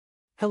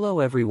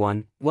Hello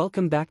everyone,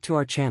 welcome back to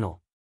our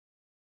channel.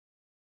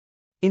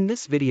 In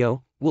this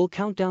video, we'll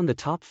count down the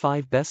top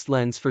 5 best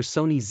lens for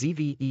Sony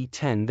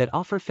E10 that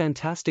offer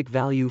fantastic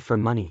value for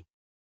money.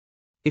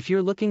 If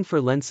you're looking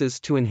for lenses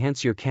to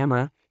enhance your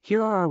camera,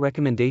 here are our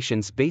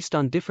recommendations based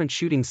on different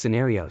shooting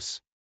scenarios.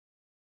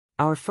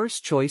 Our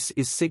first choice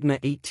is Sigma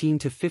 18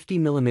 to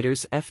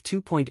 50mm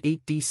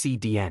f2.8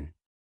 DCDN.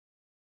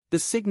 The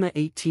Sigma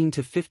 18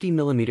 to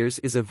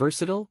 50mm is a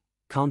versatile,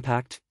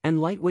 compact, and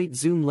lightweight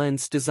zoom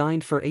lens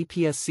designed for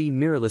APS-C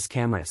mirrorless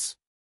cameras.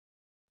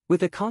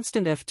 With a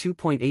constant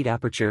f2.8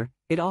 aperture,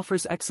 it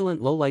offers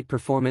excellent low-light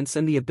performance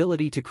and the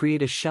ability to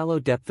create a shallow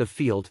depth of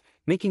field,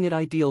 making it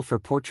ideal for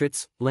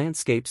portraits,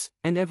 landscapes,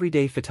 and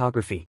everyday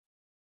photography.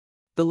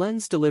 The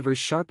lens delivers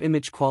sharp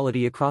image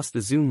quality across the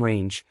zoom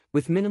range,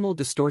 with minimal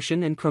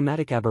distortion and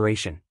chromatic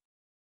aberration.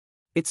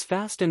 Its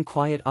fast and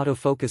quiet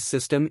autofocus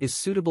system is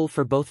suitable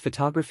for both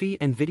photography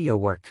and video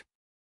work.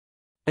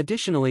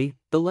 Additionally,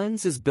 the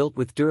lens is built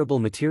with durable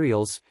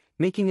materials,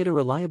 making it a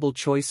reliable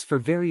choice for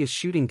various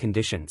shooting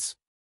conditions.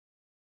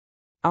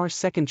 Our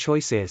second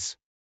choice is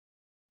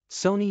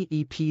Sony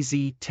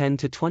E10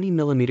 to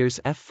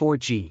 20mm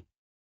f4G.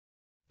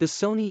 The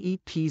Sony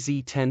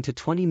E10 to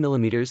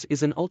 20mm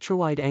is an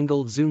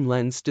ultra-wide-angle zoom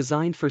lens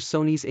designed for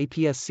Sony's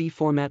APS-C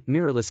format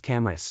mirrorless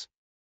cameras.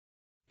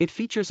 It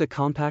features a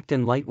compact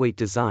and lightweight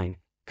design,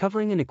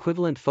 covering an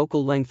equivalent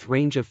focal length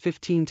range of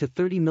 15 to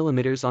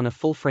 30mm on a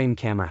full-frame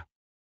camera.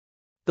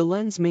 The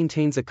lens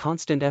maintains a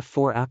constant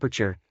f4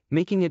 aperture,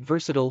 making it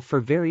versatile for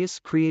various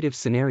creative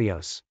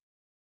scenarios.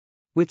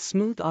 With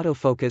smooth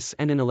autofocus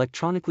and an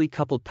electronically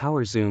coupled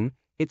power zoom,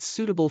 it's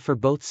suitable for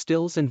both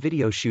stills and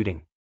video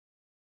shooting.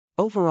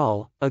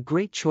 Overall, a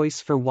great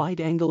choice for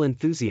wide-angle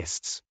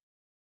enthusiasts.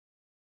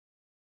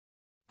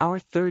 Our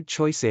third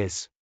choice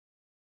is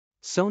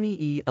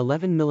Sony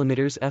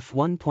E11mm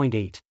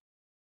f1.8.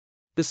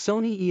 The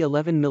Sony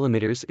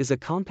E11mm is a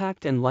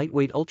compact and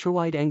lightweight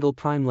ultra-wide-angle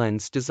prime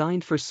lens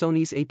designed for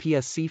Sony's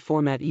APS-C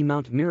format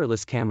E-mount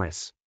mirrorless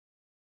cameras.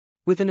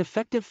 With an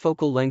effective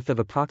focal length of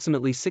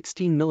approximately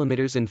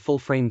 16mm in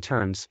full-frame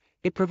terms,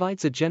 it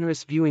provides a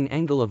generous viewing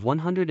angle of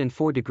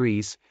 104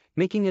 degrees,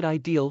 making it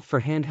ideal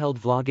for handheld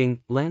vlogging,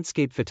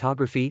 landscape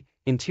photography,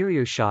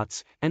 interior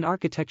shots, and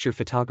architecture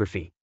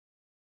photography.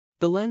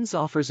 The lens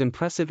offers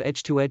impressive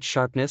edge-to-edge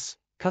sharpness,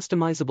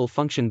 customizable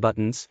function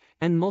buttons,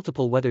 and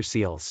multiple weather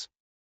seals.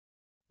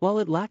 While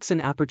it lacks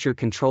an aperture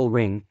control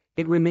ring,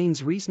 it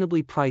remains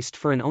reasonably priced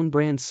for an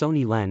own-brand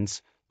Sony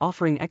lens,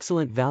 offering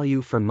excellent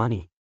value for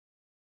money.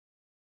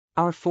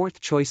 Our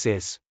fourth choice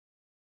is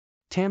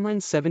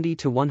Tamron 70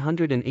 to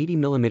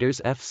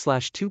 180mm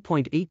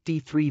f/2.8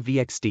 D3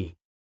 VXD.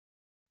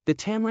 The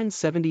Tamron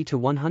 70 to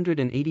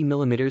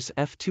 180mm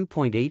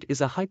f2.8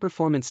 is a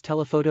high-performance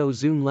telephoto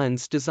zoom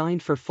lens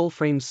designed for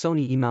full-frame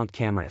Sony E-mount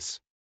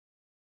cameras.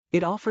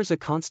 It offers a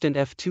constant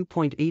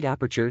f2.8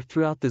 aperture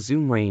throughout the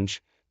zoom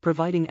range,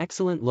 providing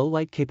excellent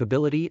low-light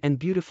capability and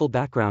beautiful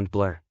background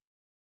blur.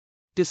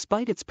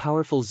 Despite its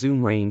powerful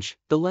zoom range,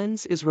 the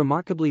lens is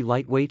remarkably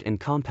lightweight and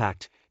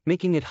compact,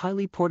 making it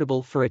highly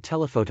portable for a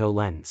telephoto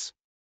lens.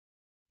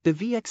 The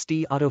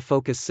VXD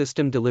autofocus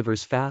system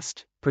delivers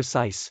fast,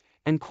 precise,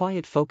 and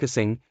quiet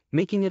focusing,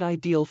 making it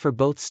ideal for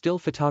both still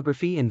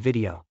photography and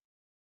video.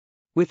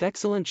 With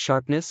excellent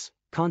sharpness,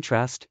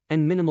 contrast,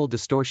 and minimal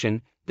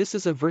distortion, this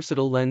is a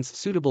versatile lens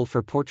suitable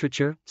for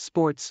portraiture,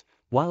 sports,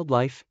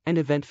 wildlife, and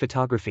event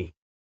photography.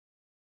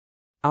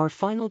 Our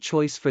final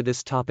choice for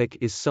this topic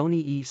is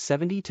Sony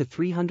E70 to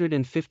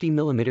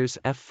 350mm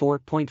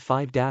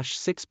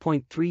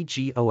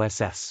f4.5-6.3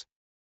 GOSS.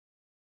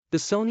 The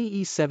Sony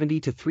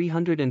E70 to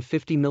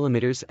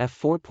 350mm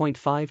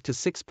f4.5 to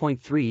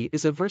 6.3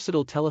 is a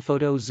versatile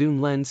telephoto zoom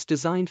lens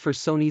designed for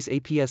Sony's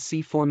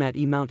APS-C format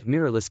E-mount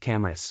mirrorless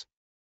cameras.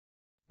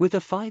 With a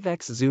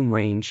 5x zoom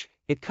range,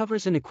 it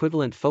covers an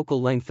equivalent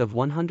focal length of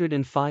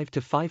 105 to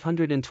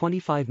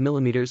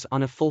 525mm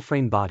on a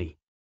full-frame body.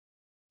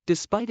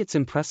 Despite its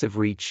impressive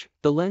reach,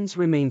 the lens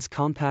remains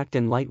compact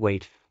and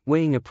lightweight,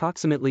 weighing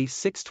approximately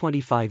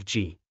 625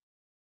 g.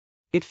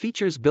 It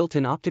features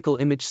built-in optical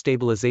image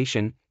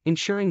stabilization,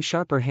 ensuring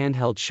sharper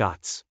handheld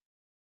shots.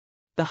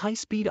 The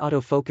high-speed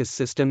autofocus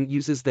system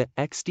uses the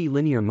XD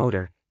linear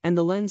motor, and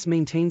the lens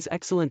maintains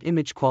excellent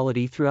image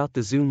quality throughout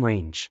the zoom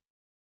range.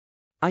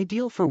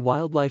 Ideal for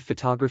wildlife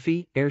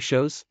photography,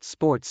 airshows,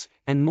 sports,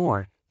 and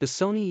more, the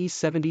Sony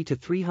E70 to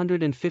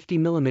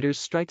 350mm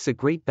strikes a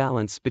great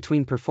balance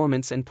between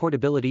performance and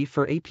portability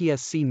for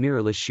APS-C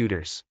mirrorless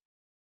shooters.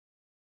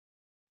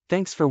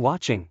 Thanks for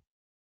watching.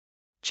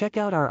 Check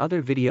out our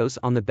other videos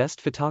on the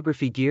best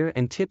photography gear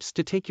and tips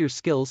to take your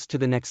skills to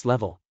the next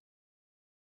level.